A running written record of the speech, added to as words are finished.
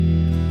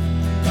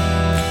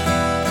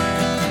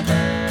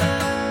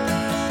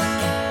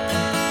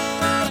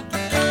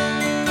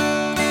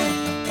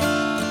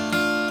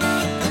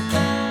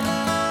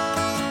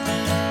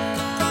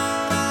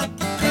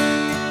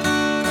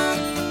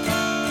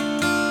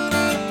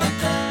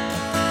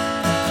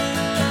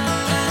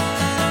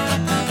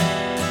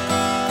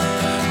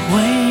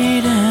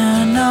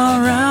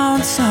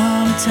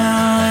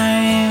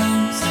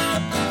times.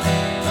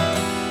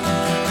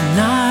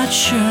 Not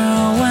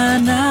sure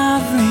when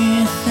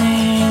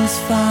everything's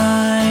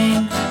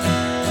fine.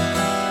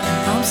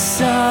 I'm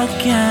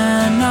stuck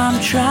and I'm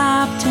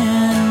trapped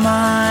in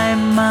my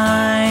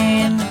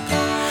mind.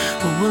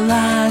 But will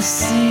I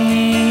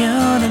see you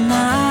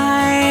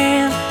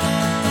tonight?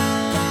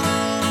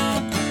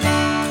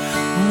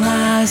 Will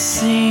I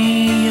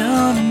see you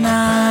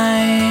tonight?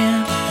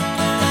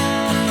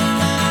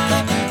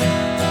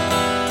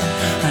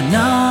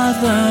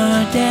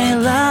 Another day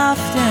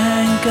left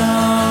and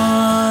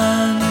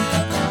gone.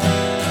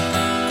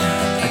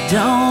 I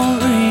don't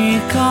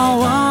recall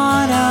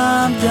what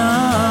I've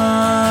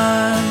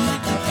done.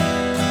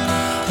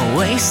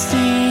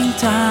 Wasting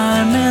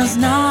time is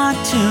not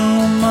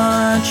too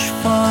much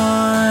fun.